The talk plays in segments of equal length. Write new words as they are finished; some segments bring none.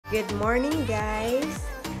Good morning, guys.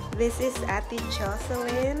 This is Ate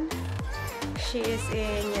Jocelyn. She is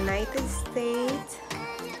in United States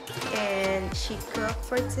and she cooked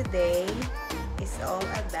for today. It's all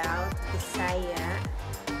about Bisaya.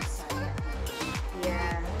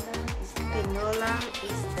 Yeah, Tinolang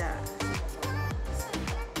Isda.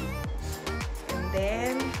 And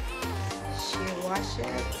then she wash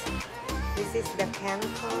it. This is the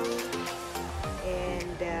kangkong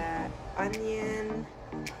and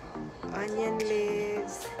onion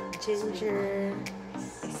leaves, ginger,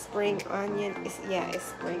 spring onion.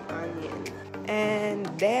 Spring onion. And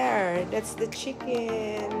that's the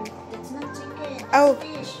chicken. It's not chicken. Oh,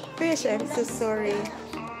 It's fish. I'm so sorry.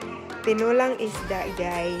 Tinolang Isda,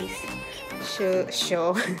 guys.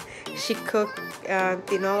 She cooked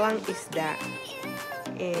tinolang isda.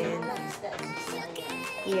 And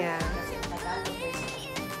yeah.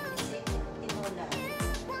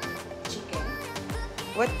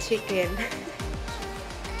 What chicken?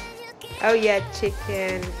 Oh yeah,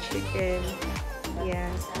 chicken.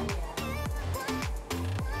 Yeah.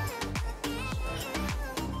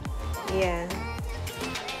 Yeah.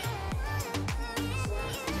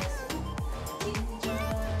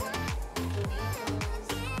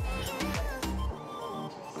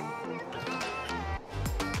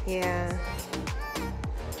 Yeah.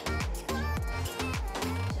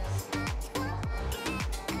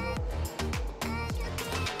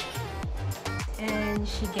 And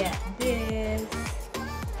she get this,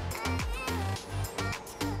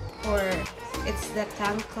 or it's the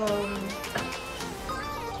kangkong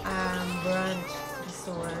brunch. This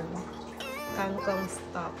one, kangkong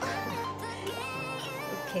stock.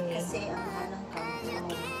 Okay. Kasi ang halang kangkong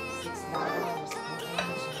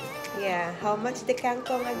 $6. Yeah. How much the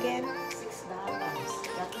kangkong again? $6.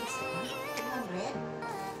 That is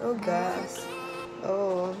 200. Oh gosh.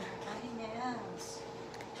 Oh.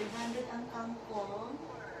 300 ang kangkong.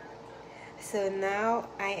 So now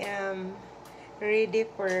I am ready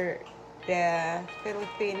for the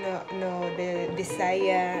Filipino, the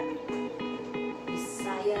Bisaya Dish.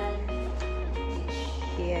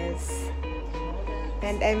 Yes.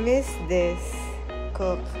 And I miss this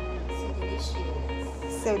cook. So delicious.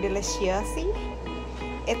 So delicious.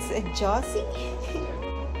 It's a juicy.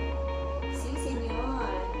 Si, senyor.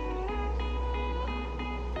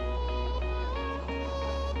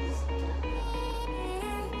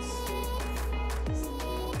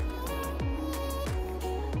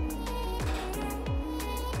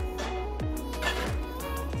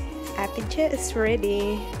 Ate Jo is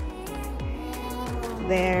ready.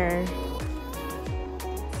 There.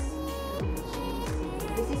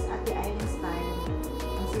 This is Ate Irene style.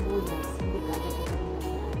 Ang sibuyas, hindi ka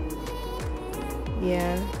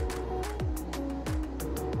Yeah.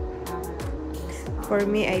 For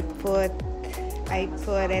me, I put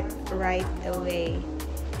it right away.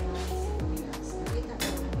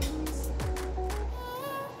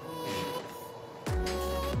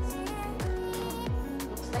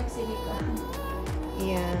 Looks like sinigang.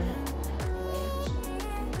 Yeah.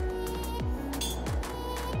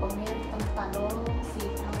 Pag meron kang talong,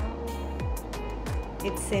 sitaw,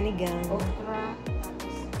 It's sinigang. okra,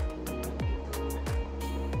 tapos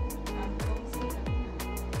kangkong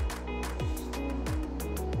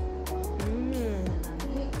Mm,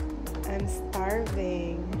 I'm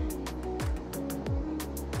starving.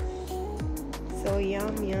 So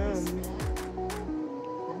yum. Mm.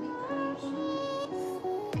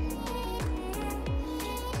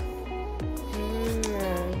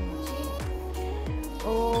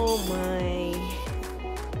 Oh my.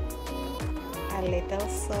 A little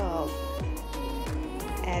salt.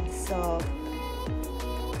 Add salt.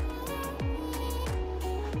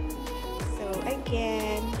 So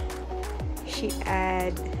again, she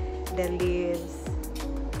add the leaves.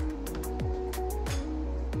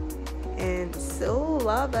 And so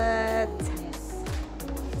love it.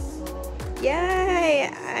 Yay!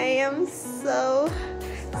 I am so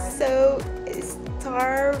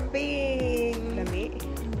starving. Lami.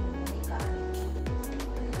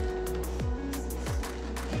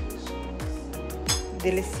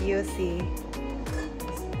 Deliciousy.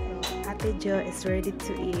 Ate Jo is ready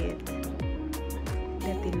to eat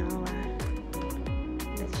the tinola.